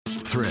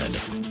Thread,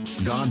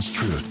 God's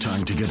truth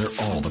tying together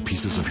all the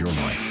pieces of your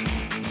life.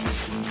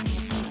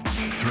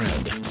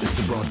 Thread is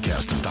the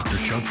broadcast of Dr.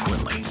 Chuck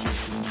Quinley.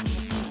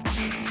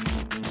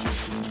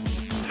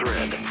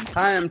 Thread.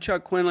 Hi, I'm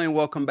Chuck Quinley, and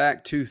welcome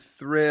back to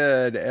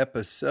Thread,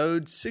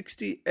 episode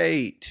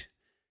 68,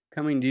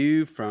 coming to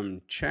you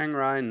from Chiang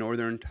Rai,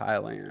 northern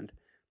Thailand.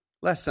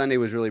 Last Sunday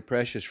was really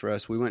precious for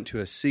us. We went to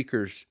a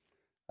Seekers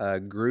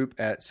group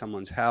at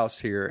someone's house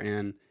here,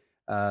 and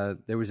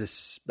there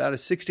was about a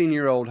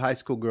 16-year-old high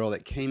school girl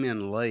that came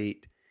in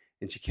late,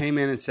 and she came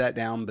in and sat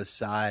down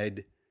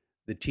beside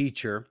the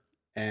teacher,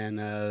 and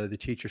the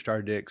teacher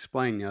started to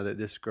explain, that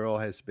this girl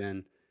has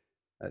been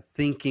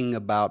thinking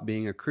about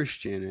being a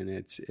Christian, and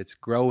it's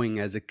growing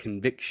as a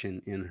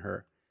conviction in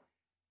her.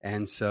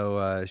 And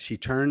so she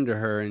turned to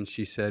her and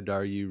she said,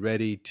 "Are you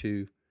ready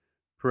to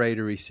pray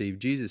to receive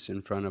Jesus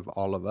in front of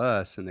all of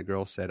us?" And the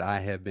girl said,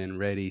 "I have been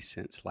ready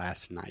since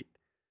last night."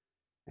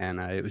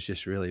 And it was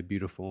just really a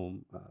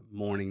beautiful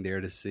morning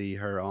there to see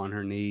her on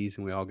her knees,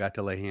 and we all got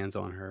to lay hands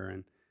on her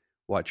and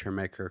watch her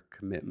make her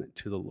commitment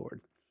to the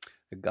Lord.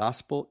 The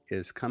gospel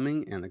is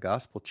coming, and the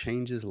gospel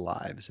changes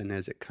lives. And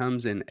as it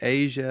comes in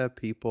Asia,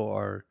 people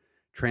are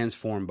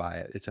transformed by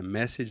it. It's a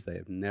message they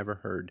have never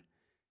heard,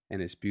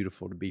 and it's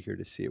beautiful to be here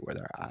to see it with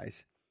our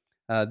eyes.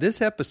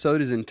 This episode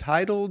is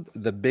entitled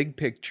The Big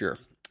Picture,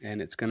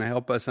 and it's going to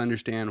help us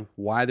understand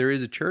why there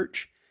is a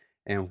church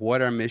and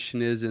what our mission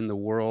is in the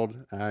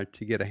world,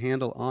 to get a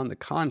handle on the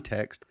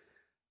context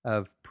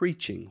of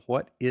preaching.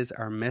 What is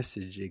our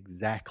message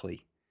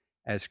exactly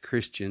as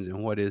Christians,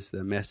 and what is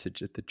the message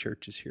that the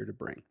church is here to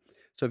bring?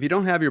 So if you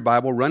don't have your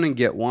Bible, run and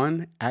get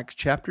one. Acts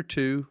chapter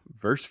 2,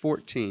 verse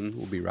 14.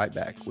 We'll be right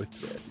back with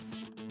Thread.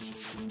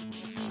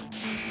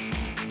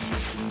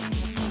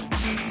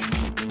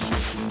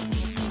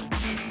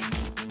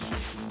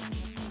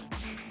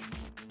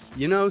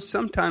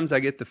 Sometimes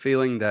I get the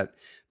feeling that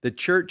the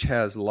church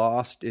has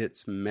lost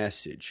its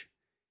message.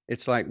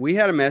 It's like we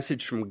had a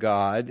message from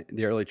God,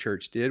 the early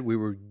church did. We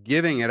were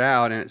giving it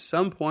out, and at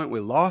some point we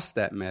lost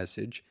that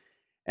message,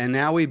 and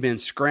now we've been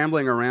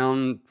scrambling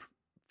around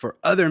for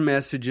other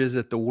messages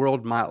that the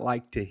world might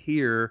like to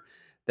hear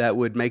that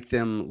would make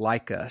them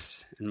like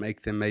us and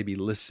make them maybe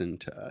listen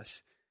to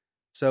us.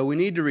 So we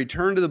need to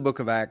return to the book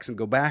of Acts and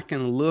go back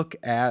and look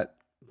at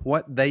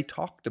what they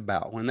talked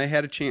about when they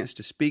had a chance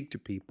to speak to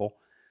people.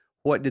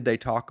 What did they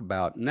talk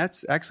about? And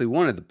that's actually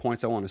one of the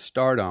points I want to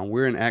start on.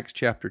 We're in Acts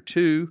chapter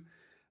 2,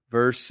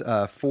 verse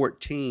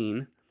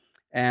 14.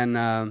 And,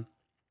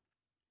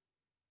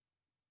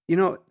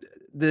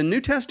 the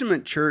New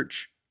Testament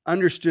church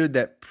understood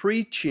that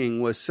preaching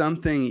was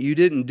something you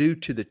didn't do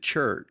to the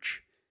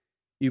church.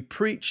 You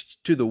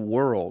preached to the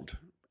world.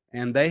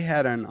 And they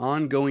had an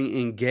ongoing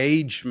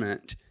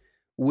engagement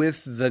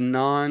with the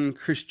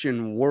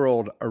non-Christian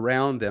world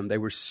around them. They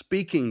were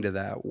speaking to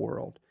that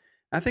world.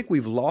 I think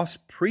we've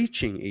lost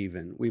preaching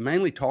even. We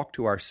mainly talk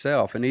to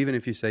ourselves. And even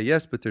if you say,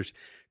 yes, but there's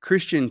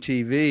Christian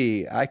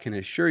TV, I can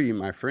assure you,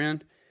 my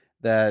friend,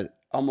 that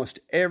almost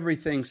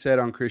everything said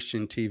on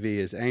Christian TV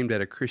is aimed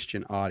at a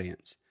Christian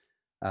audience.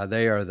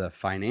 They are the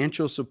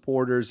financial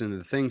supporters, and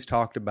the things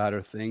talked about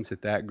are things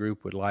that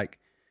group would like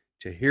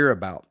to hear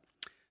about.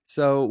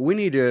 So we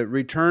need to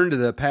return to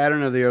the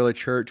pattern of the early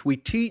church. We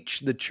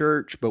teach the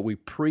church, but we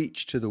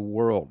preach to the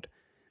world.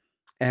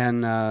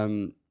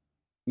 And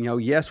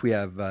yes, we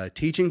have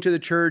teaching to the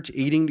church,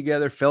 eating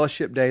together,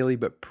 fellowship daily,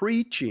 but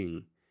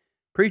preaching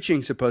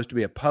is supposed to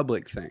be a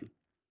public thing.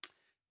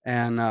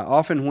 And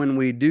often when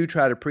we do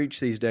try to preach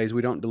these days,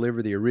 we don't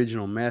deliver the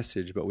original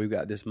message, but we've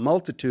got this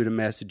multitude of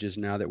messages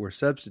now that we're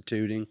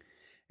substituting.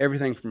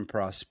 Everything from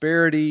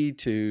prosperity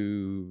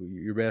to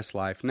your best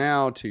life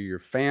now, to your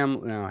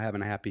family,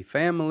 having a happy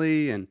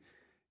family, and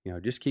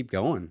just keep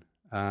going.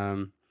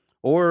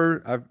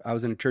 Or I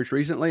was in a church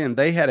recently, and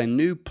they had a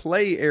new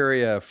play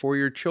area for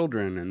your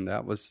children, and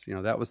that was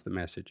the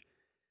message.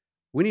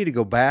 We need to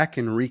go back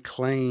and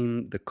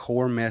reclaim the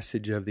core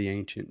message of the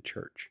ancient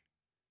church.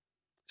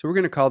 So we're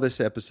going to call this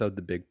episode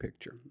The Big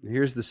Picture.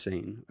 Here's the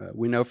scene.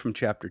 We know from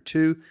chapter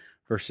 2,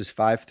 verses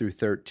 5 through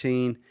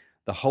 13,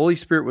 the Holy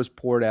Spirit was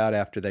poured out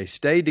after they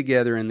stayed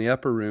together in the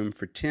upper room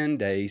for 10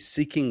 days,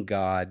 seeking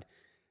God.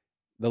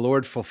 The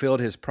Lord fulfilled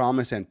His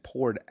promise and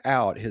poured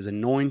out His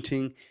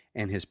anointing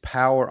and His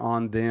power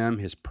on them,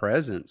 His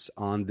presence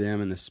on them,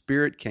 and the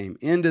Spirit came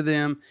into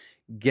them,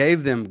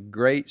 gave them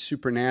great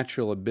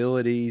supernatural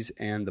abilities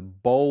and the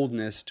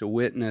boldness to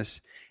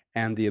witness,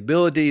 and the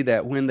ability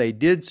that when they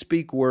did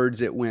speak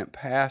words, it went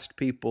past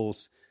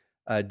people's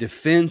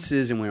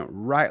defenses and went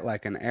right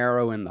like an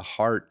arrow in the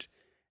heart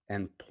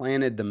and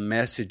planted the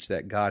message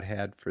that God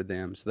had for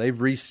them. So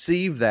they've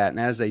received that, and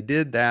as they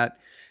did that,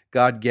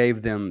 God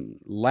gave them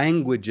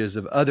languages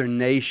of other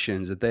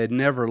nations that they had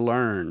never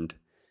learned,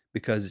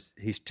 because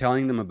He's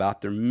telling them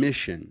about their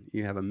mission.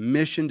 You have a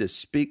mission to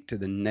speak to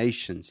the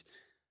nations,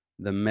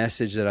 the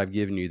message that I've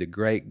given you, the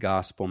great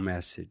gospel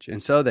message.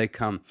 And so they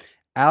come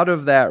out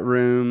of that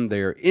room,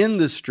 they're in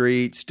the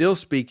street, still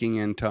speaking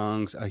in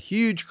tongues. A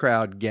huge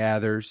crowd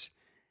gathers,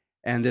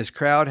 and this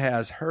crowd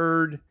has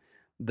heard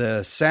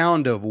the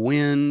sound of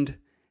wind,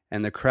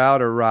 and the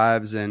crowd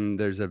arrives, and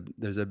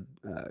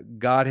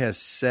God has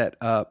set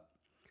up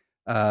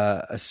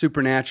a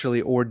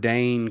supernaturally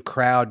ordained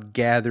crowd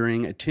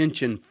gathering,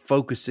 attention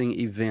focusing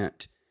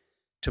event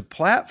to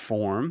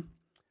platform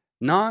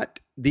not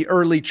the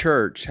early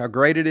church, how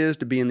great it is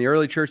to be in the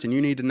early church and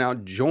you need to now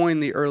join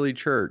the early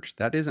church.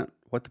 That isn't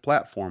what the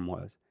platform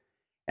was.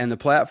 And the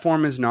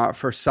platform is not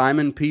for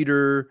Simon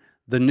Peter,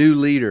 the new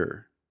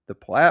leader. The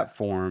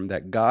platform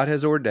that God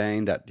has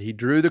ordained, that he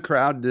drew the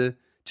crowd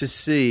to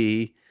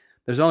see,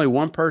 there's only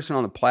one person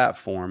on the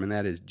platform, and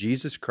that is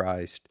Jesus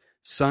Christ,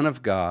 Son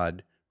of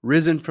God,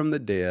 risen from the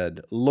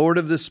dead, Lord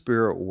of the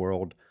spirit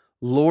world,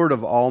 Lord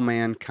of all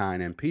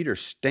mankind. And Peter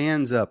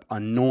stands up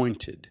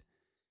anointed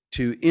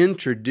to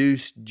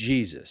introduce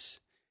Jesus.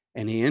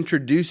 And he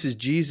introduces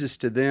Jesus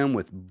to them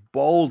with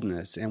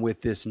boldness and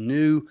with this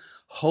new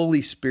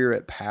Holy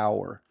Spirit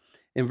power.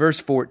 In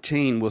verse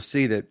 14, we'll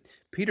see that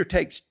Peter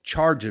takes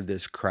charge of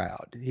this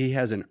crowd. He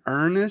has an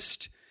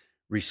earnest,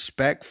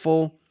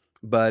 respectful,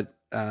 but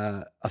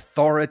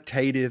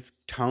authoritative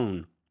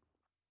tone.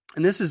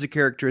 And this is a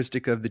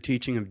characteristic of the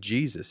teaching of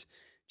Jesus.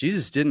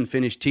 Jesus didn't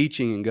finish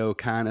teaching and go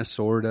kind of,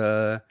 sort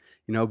of,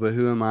 but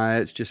who am I?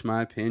 It's just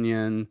my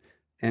opinion.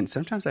 And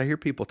sometimes I hear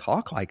people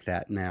talk like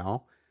that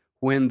now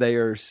when they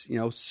are,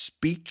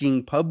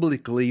 speaking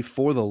publicly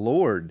for the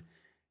Lord.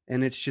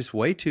 And it's just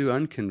way too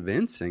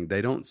unconvincing.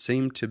 They don't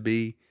seem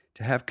to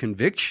have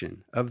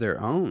conviction of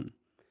their own.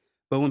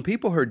 But when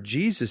people heard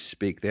Jesus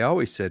speak, they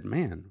always said,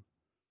 man,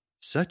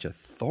 such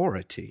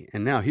authority.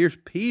 And now here's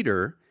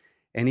Peter,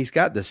 and he's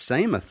got the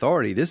same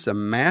authority. This is a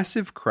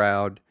massive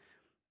crowd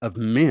of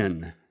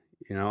men,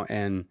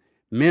 and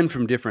men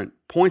from different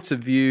points of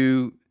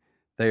view.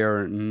 They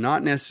are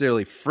not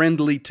necessarily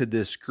friendly to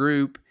this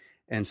group,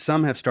 and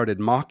some have started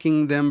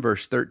mocking them.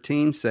 Verse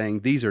 13 saying,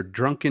 these are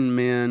drunken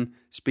men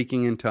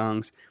speaking in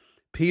tongues.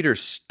 Peter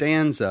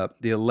stands up.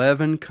 The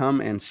 11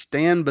 come and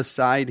stand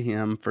beside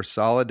him for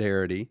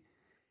solidarity,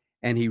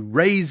 and he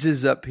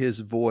raises up his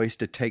voice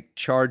to take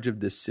charge of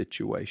this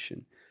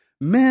situation.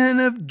 Men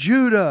of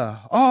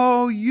Judah,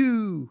 all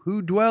you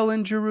who dwell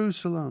in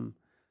Jerusalem,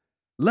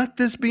 let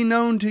this be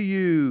known to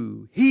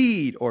you.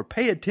 Heed or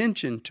pay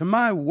attention to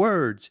my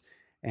words.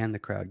 And the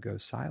crowd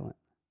goes silent.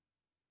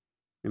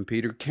 And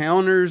Peter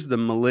counters the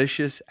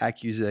malicious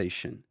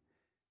accusation.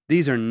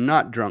 These are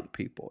not drunk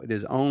people. It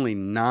is only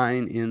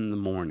 9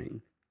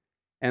 a.m.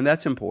 And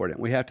that's important.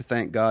 We have to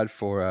thank God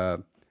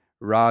for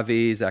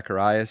Ravi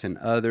Zacharias and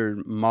other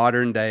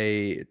modern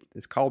day,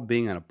 it's called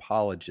being an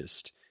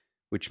apologist,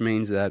 which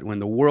means that when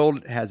the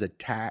world has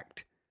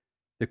attacked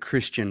the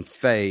Christian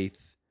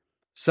faith,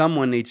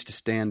 someone needs to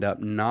stand up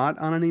not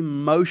on an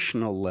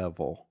emotional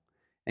level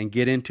and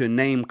get into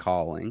name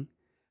calling,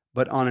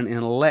 but on an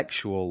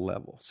intellectual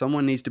level.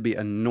 Someone needs to be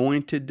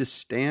anointed to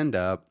stand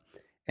up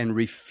and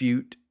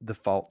refute the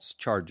false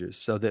charges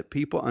so that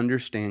people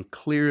understand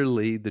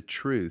clearly the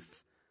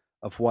truth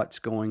of what's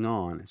going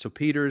on. So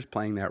Peter is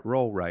playing that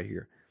role right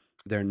here.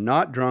 They're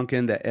not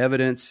drunken. The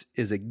evidence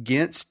is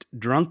against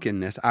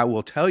drunkenness. I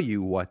will tell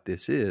you what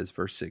this is,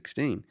 verse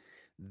 16.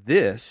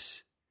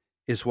 This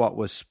is what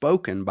was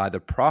spoken by the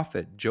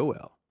prophet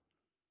Joel.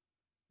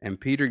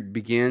 And Peter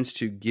begins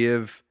to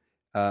give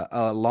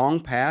a long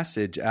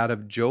passage out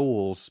of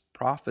Joel's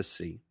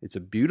prophecy. It's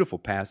a beautiful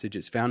passage.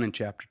 It's found in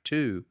chapter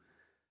 2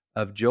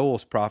 of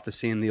Joel's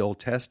prophecy in the Old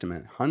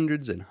Testament,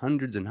 hundreds and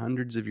hundreds and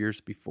hundreds of years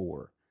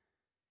before.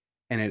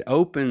 And it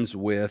opens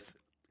with,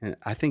 and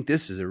I think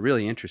this is a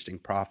really interesting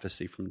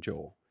prophecy from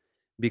Joel,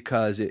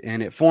 because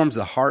it forms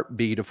the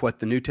heartbeat of what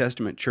the New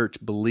Testament church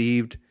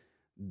believed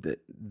that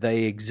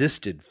they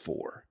existed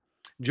for.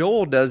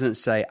 Joel doesn't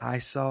say, I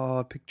saw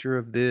a picture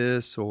of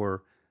this,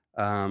 or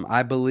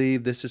I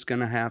believe this is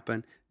going to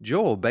happen.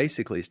 Joel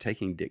basically is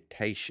taking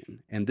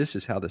dictation, and this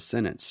is how the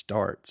sentence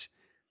starts.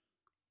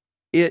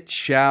 It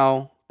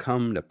shall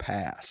come to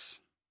pass.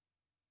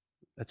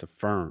 That's a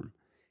firm.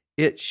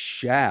 It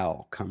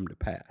shall come to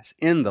pass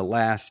in the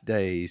last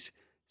days,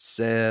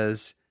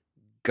 says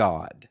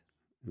God.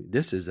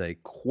 This is a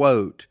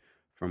quote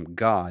from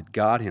God.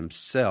 God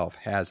himself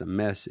has a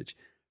message.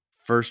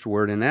 First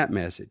word in that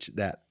message,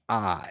 that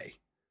I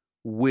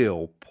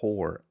will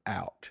pour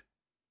out.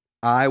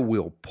 I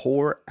will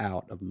pour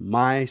out of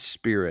my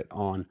spirit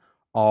on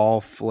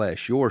all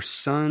flesh. Your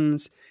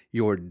sons,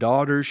 your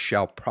daughters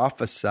shall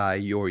prophesy.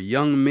 Your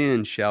young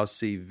men shall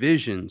see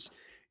visions.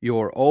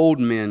 Your old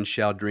men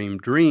shall dream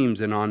dreams.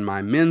 And on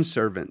my men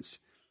servants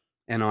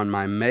and on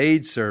my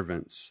maid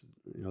servants,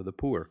 the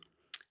poor,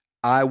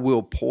 I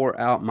will pour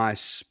out my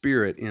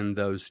spirit in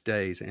those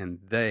days, and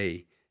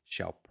they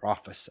shall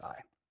prophesy.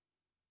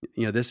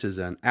 This is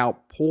an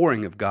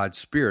outpouring of God's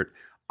Spirit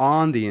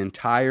on the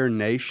entire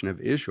nation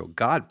of Israel.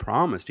 God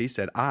promised, he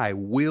said, I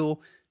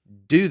will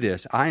do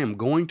this. I am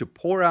going to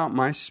pour out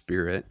my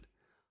Spirit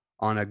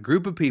on a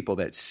group of people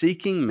that's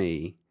seeking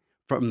me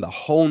from the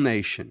whole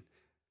nation.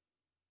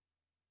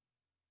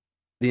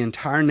 The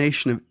entire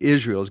nation of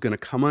Israel is going to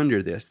come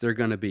under this. They're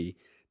going to be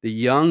the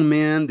young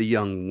men, the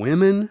young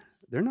women.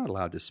 They're not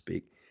allowed to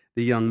speak.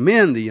 the young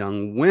men, the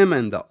young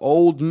women, the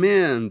old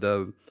men,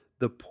 the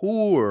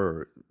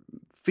poor,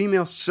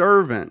 female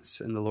servants.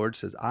 And the Lord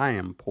says, I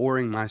am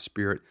pouring my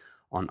Spirit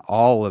on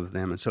all of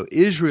them. And so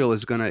Israel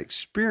is going to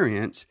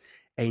experience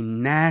a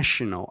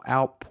national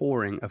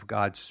outpouring of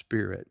God's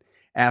Spirit.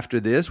 After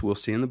this, we'll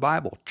see in the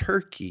Bible,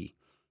 Turkey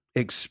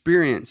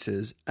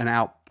experiences an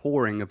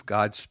outpouring of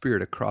God's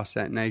Spirit across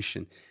that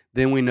nation.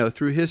 Then we know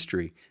through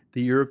history,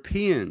 the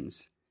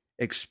Europeans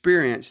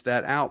experience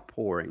that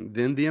outpouring.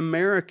 Then the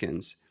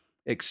Americans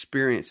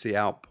experience the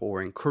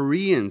outpouring.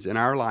 Koreans in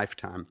our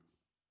lifetime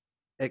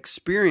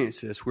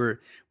experience this, where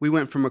we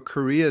went from a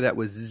Korea that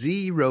was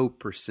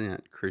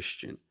 0%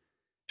 Christian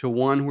to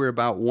one where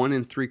about 1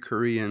 in 3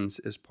 Koreans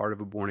is part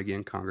of a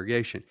born-again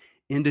congregation.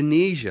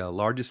 Indonesia,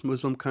 largest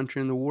Muslim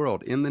country in the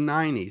world, in the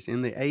 90s,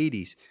 in the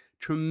 80s,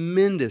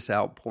 tremendous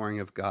outpouring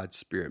of God's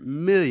Spirit.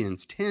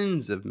 Millions,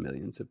 tens of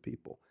millions of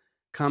people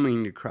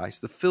coming to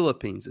Christ. The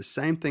Philippines, the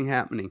same thing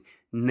happening,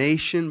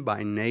 nation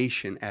by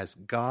nation, as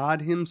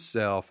God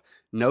Himself.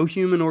 No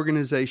human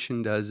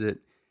organization does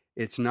it.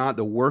 It's not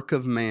the work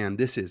of man.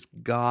 This is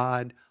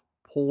God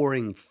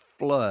pouring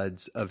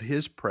floods of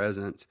His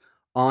presence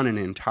on an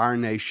entire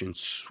nation,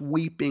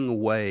 sweeping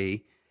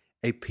away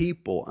a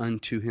people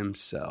unto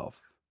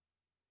Himself.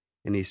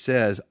 And He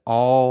says,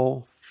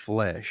 all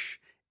flesh,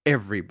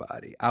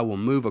 everybody, I will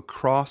move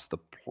across the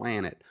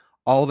planet,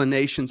 all the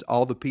nations,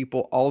 all the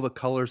people, all the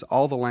colors,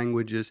 all the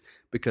languages,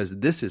 because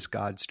this is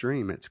God's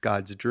dream. It's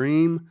God's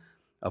dream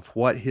of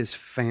what His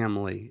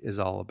family is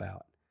all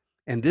about.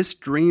 And this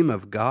dream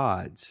of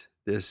God's,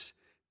 this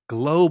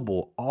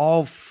global,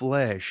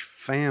 all-flesh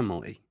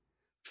family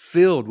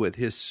filled with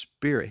His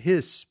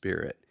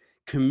Spirit,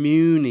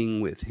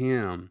 communing with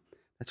Him.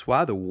 That's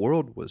why the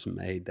world was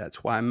made.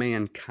 That's why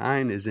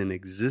mankind is in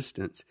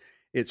existence.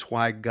 It's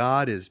why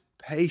God is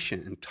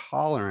patient and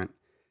tolerant,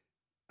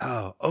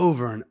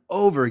 over and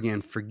over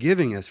again,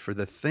 forgiving us for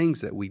the things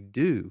that we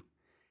do.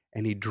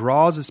 And He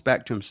draws us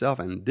back to Himself.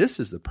 And this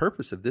is the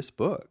purpose of this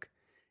book,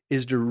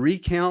 is to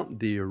recount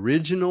the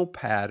original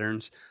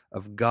patterns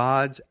of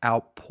God's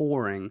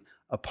outpouring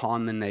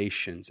upon the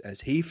nations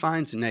as He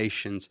finds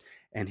nations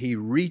and He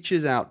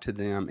reaches out to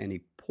them and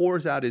He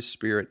pours out His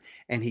Spirit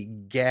and He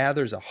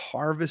gathers a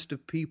harvest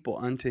of people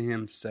unto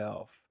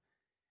Himself.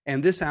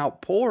 And this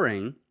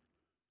outpouring,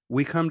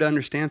 we come to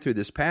understand through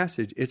this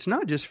passage, it's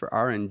not just for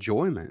our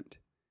enjoyment.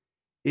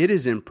 It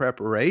is in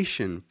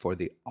preparation for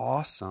the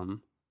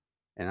awesome,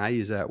 and I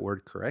use that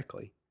word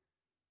correctly,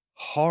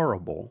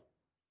 horrible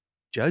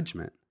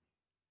judgment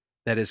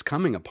that is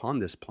coming upon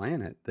this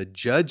planet, the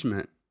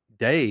judgment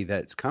day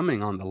that's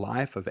coming on the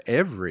life of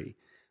every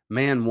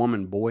man,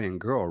 woman, boy, and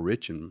girl,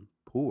 rich and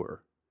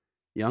poor,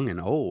 young and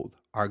old,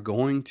 are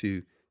going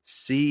to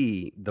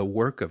see the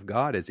work of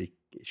God as He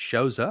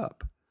shows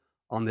up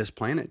on this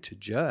planet to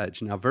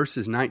judge. Now,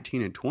 verses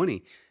 19 and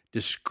 20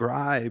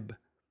 describe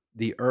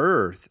the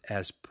earth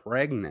as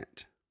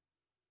pregnant.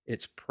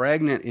 It's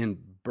pregnant in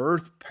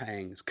birth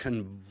pangs,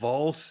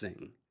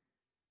 convulsing,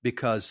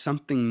 because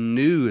something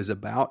new is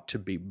about to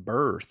be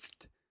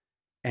birthed.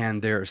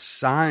 And there are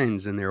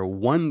signs and there are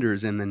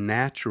wonders in the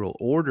natural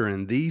order,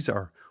 and these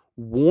are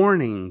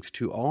warnings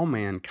to all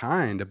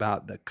mankind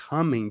about the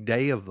coming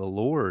day of the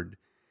Lord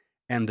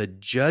and the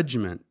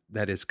judgment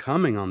that is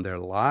coming on their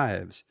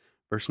lives.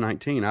 Verse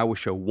 19, I will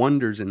show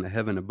wonders in the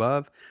heaven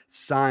above,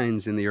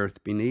 signs in the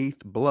earth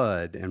beneath,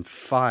 blood and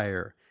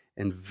fire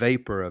and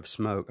vapor of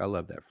smoke. I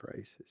love that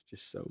phrase. It's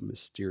just so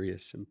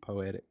mysterious and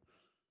poetic.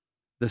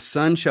 The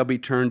sun shall be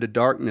turned to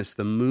darkness,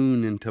 the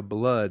moon into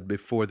blood,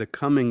 before the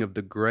coming of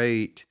the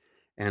great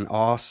and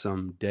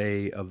awesome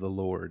day of the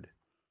Lord.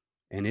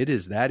 And it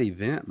is that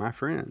event, my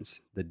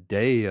friends, the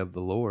day of the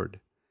Lord,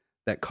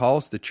 that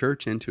calls the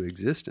church into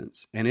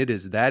existence. And it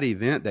is that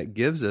event that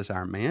gives us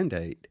our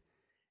mandate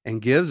and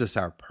gives us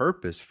our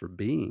purpose for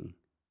being.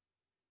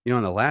 You know,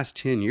 in the last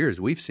 10 years,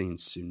 we've seen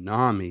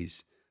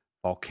tsunamis,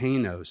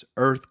 volcanoes,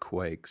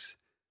 earthquakes,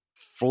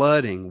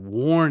 flooding,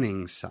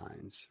 warning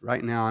signs.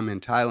 Right now I'm in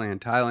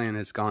Thailand. Thailand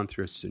has gone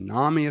through a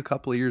tsunami a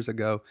couple of years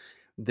ago.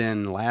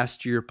 Then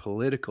last year,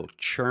 political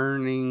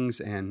churnings,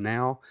 and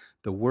now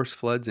the worst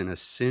floods in a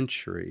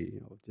century.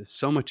 Just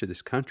so much of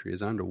this country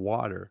is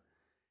underwater.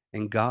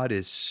 And God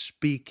is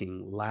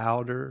speaking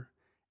louder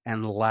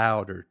and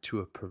louder to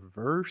a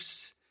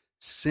perverse,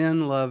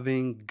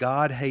 sin-loving,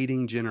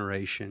 God-hating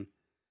generation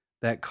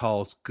that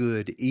calls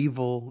good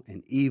evil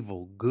and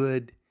evil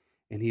good.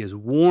 And He is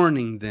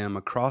warning them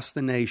across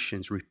the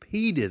nations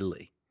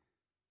repeatedly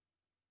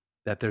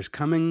that there's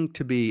coming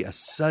to be a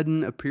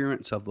sudden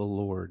appearance of the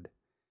Lord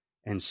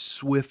and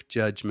swift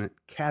judgment,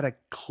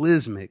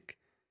 cataclysmic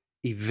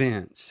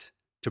events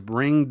to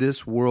bring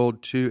this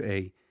world to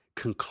a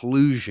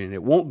conclusion.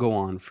 It won't go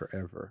on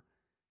forever.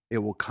 It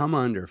will come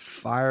under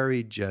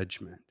fiery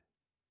judgment.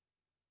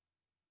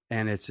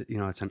 And it's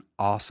an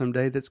awesome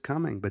day that's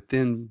coming. But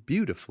then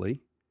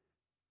beautifully,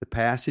 the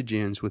passage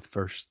ends with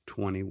verse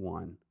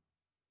 21.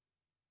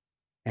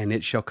 And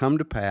it shall come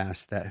to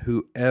pass that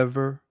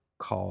whoever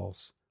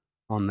calls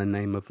on the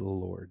name of the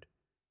Lord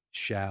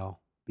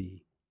shall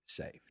be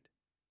saved.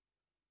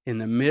 in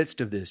the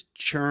midst of this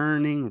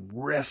churning,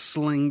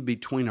 wrestling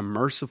between a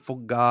merciful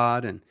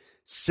God and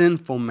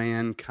sinful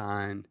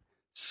mankind,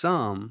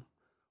 some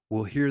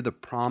will hear the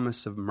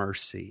promise of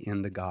mercy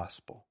in the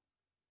gospel.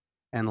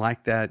 And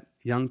like that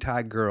young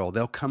Thai girl,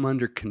 they'll come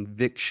under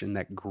conviction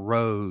that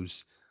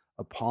grows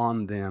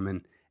upon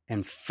them,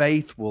 and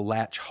faith will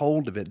latch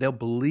hold of it. They'll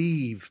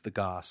believe the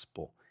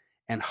gospel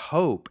and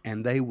hope,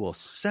 and they will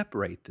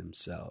separate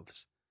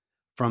themselves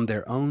from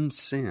their own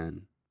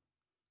sin,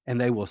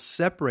 and they will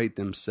separate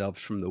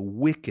themselves from the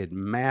wicked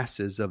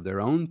masses of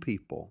their own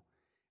people,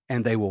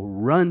 and they will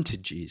run to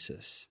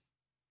Jesus,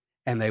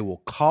 and they will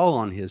call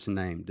on his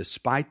name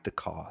despite the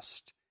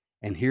cost.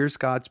 And here's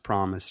God's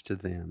promise to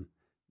them: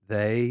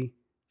 they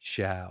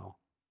shall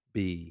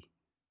be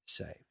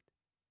saved.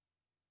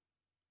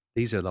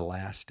 These are the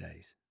last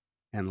days.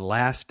 And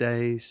last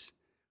days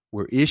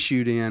were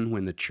issued in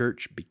when the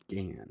church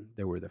began.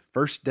 There were the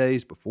first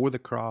days before the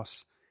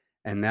cross,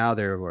 and now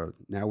we're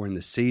in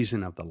the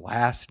season of the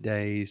last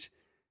days.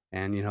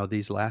 And,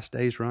 these last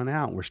days run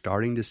out. We're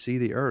starting to see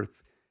the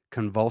earth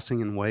convulsing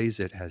in ways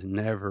it has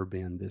never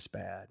been this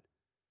bad.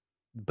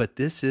 But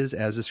this is,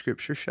 as the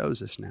scripture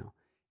shows us now,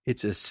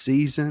 it's a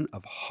season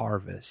of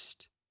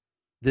harvest.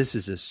 This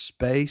is a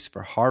space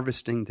for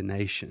harvesting the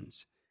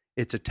nations.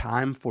 It's a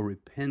time for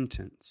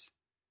repentance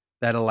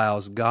that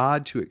allows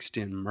God to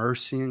extend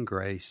mercy and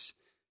grace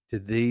to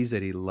these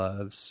that he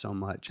loves so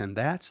much. And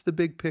that's the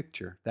big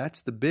picture.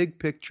 That's the big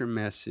picture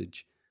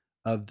message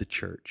of the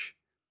church.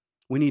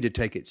 We need to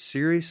take it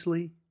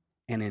seriously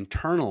and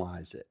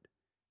internalize it,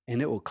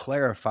 and it will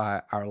clarify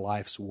our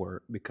life's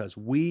work, because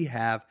we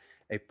have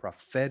a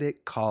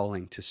prophetic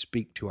calling to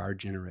speak to our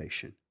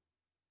generation.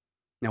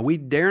 Now, we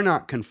dare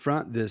not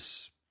confront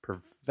this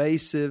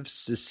pervasive,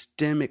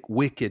 systemic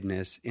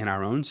wickedness in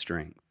our own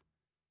strength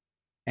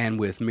and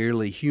with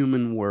merely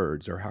human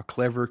words, or how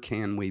clever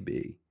can we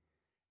be.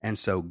 And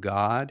so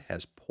God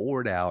has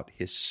poured out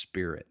his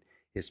Spirit,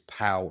 his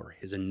power,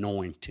 his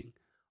anointing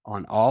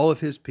on all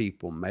of his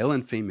people, male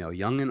and female,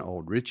 young and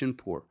old, rich and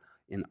poor,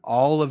 in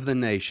all of the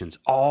nations,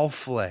 all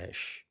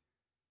flesh,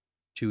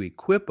 to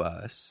equip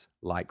us,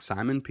 like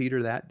Simon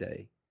Peter that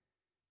day,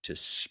 to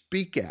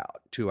speak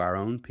out to our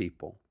own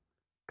people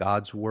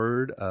God's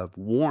word of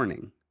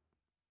warning,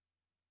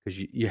 because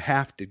you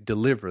have to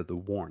deliver the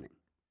warning.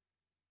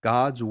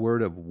 God's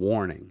word of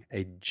warning: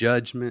 a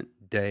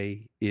judgment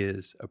day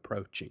is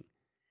approaching,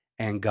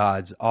 and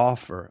God's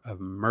offer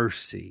of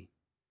mercy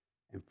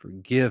and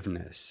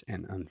forgiveness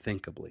and,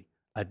 unthinkably,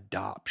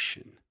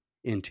 adoption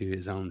into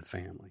his own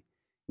family.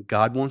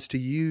 God wants to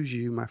use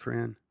you, my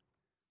friend.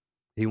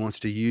 He wants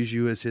to use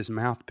you as his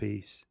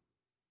mouthpiece.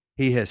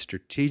 He has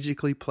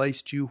strategically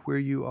placed you where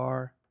you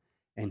are,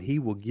 and he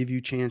will give you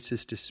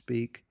chances to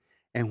speak.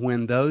 And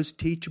when those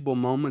teachable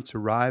moments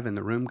arrive and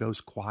the room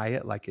goes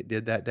quiet like it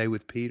did that day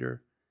with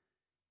Peter,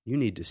 you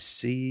need to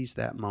seize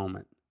that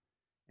moment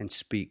and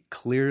speak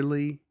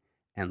clearly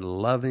and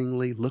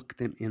lovingly. Look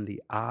them in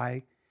the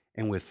eye,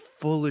 and with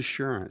full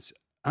assurance,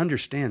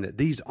 understand that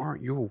these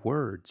aren't your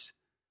words.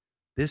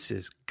 This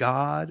is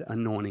God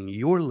anointing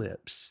your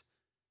lips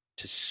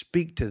to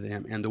speak to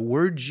them, and the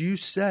words you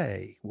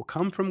say will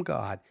come from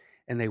God,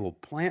 and they will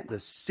plant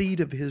the seed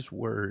of his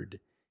word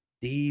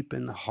deep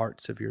in the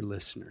hearts of your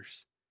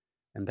listeners.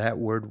 And that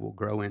word will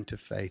grow into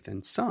faith,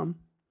 and some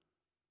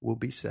will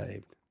be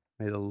saved.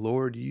 May the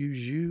Lord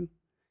use you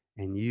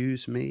and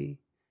use me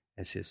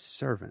as his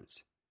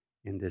servants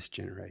in this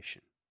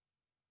generation.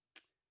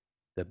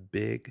 The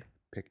big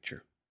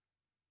picture.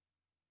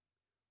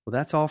 Well,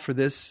 that's all for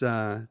this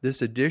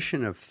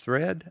edition of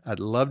Thread. I'd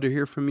love to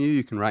hear from you.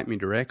 You can write me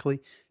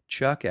directly,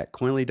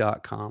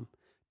 chuck@quinley.com.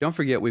 Don't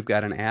forget, we've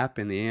got an app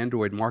in the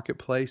Android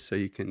marketplace, so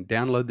you can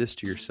download this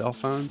to your cell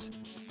phones.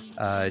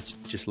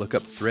 Just look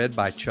up Thread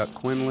by Chuck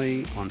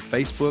Quinley on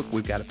Facebook.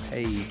 We've got a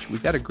page.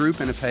 We've got a group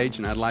and a page,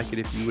 and I'd like it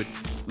if you would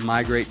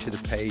migrate to the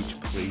page,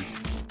 please.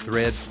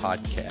 Thread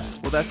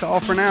Podcast. Well, that's all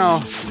for now.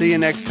 See you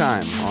next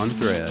time on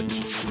Thread.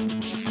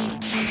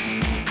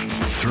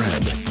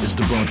 Thread is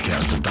the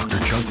broadcast of Dr.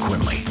 Chuck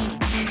Quinley.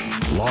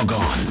 Log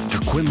on to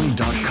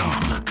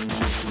Quinley.com